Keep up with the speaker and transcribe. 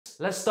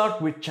Let's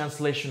start with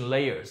translation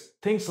layers,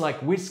 things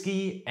like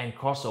Whisky and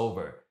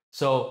Crossover.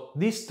 So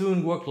these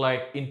tools work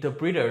like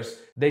interpreters.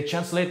 They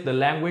translate the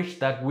language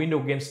that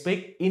Windows games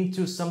speak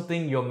into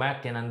something your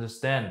Mac can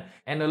understand.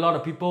 And a lot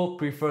of people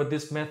prefer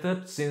this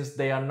method since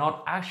they are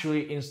not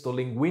actually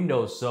installing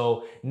Windows,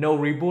 so no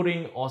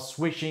rebooting or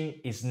switching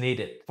is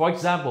needed. For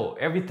example,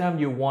 every time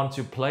you want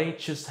to play,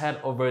 just head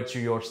over to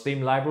your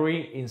Steam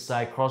library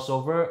inside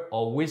Crossover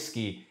or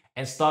Whisky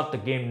and start the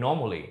game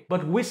normally.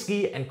 But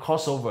Whisky and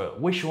Crossover,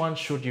 which one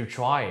should you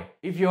try?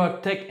 If you are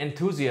a tech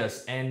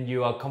enthusiast and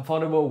you are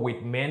comfortable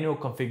with manual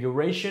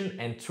configuration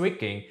and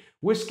tweaking,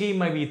 Whisky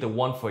might be the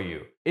one for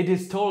you. It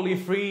is totally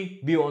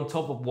free, built on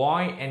top of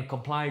Y, and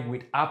compliant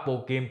with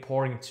Apple Game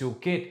Porting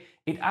Toolkit.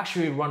 It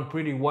actually runs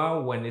pretty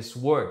well when it's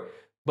worked.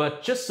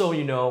 But just so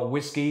you know,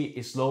 Whisky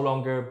is no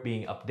longer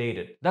being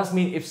updated. That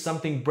means if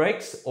something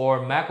breaks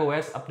or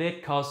macOS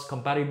update cause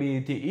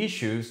compatibility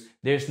issues,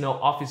 there's no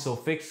official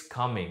fix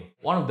coming.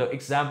 One of the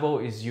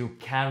examples is you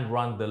can't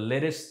run the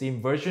latest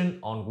Steam version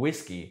on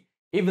Whisky,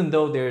 even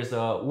though there's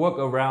a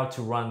workaround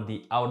to run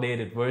the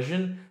outdated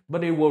version,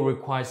 but it will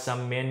require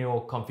some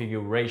manual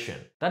configuration.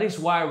 That is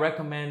why I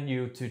recommend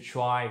you to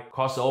try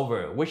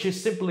Crossover, which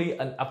is simply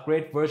an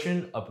upgrade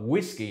version of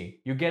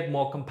Whisky. You get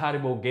more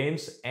compatible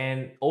games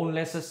and all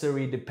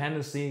necessary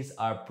dependencies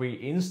are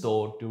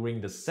pre-installed during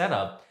the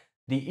setup.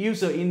 The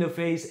user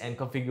interface and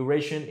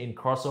configuration in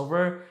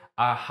Crossover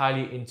are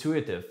highly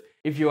intuitive.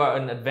 If you are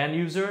an advanced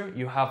user,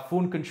 you have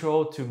full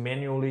control to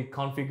manually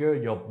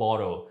configure your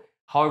bottle.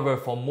 However,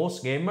 for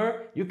most gamers,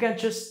 you can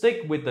just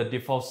stick with the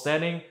default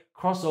setting.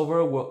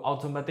 Crossover will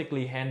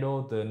automatically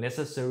handle the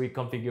necessary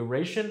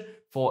configuration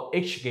for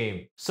each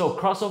game. So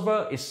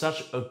Crossover is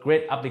such a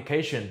great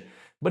application.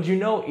 But you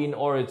know, in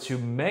order to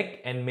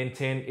make and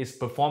maintain its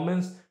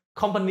performance,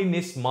 company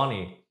needs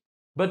money.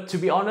 But to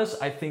be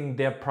honest, I think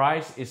their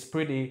price is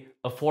pretty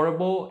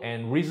affordable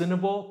and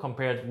reasonable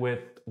compared with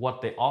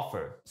what they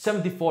offer.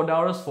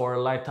 $74 for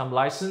a lifetime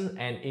license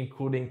and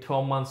including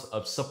 12 months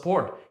of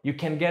support. You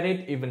can get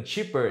it even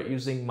cheaper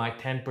using my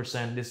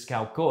 10%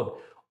 discount code,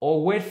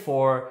 or wait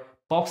for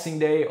Boxing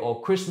Day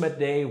or Christmas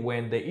Day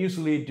when they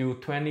usually do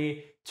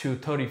 20 to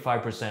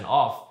 35%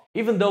 off.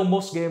 Even though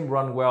most games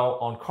run well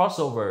on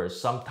Crossover,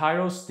 some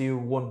titles still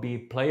won't be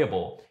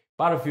playable.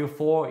 Battlefield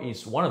 4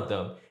 is one of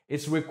them.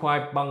 It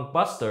requires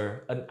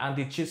Bunkbuster, an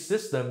anti-cheat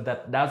system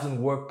that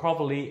doesn't work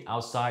properly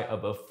outside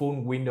of a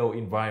full Windows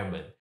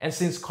environment. And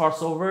since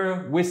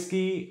Crossover,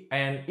 Whisky,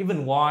 and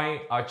even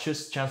Y are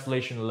just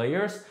translation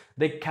layers,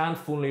 they can't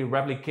fully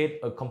replicate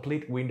a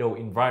complete Windows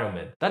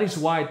environment. That is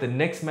why the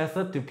next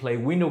method to play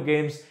Windows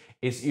games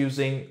is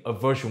using a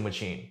virtual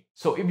machine.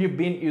 So if you've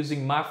been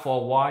using Mac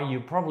for a while, you're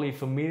probably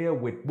familiar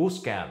with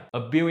Bootcamp, a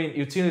built-in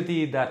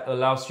utility that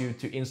allows you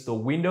to install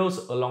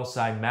Windows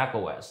alongside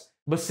macOS.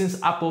 But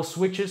since Apple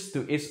switches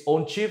to its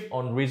own chip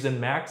on recent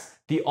Macs,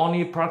 the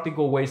only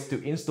practical ways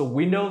to install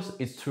Windows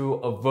is through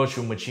a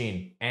virtual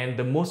machine. And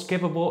the most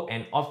capable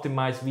and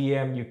optimized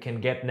VM you can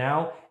get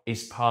now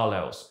is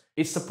Parallels.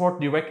 It supports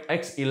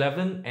DirectX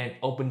 11 and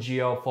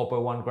OpenGL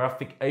 4.1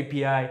 graphic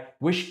API,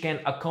 which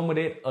can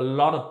accommodate a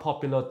lot of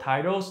popular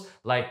titles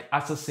like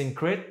Assassin's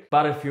Creed,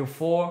 Battlefield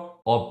 4,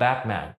 or Batman.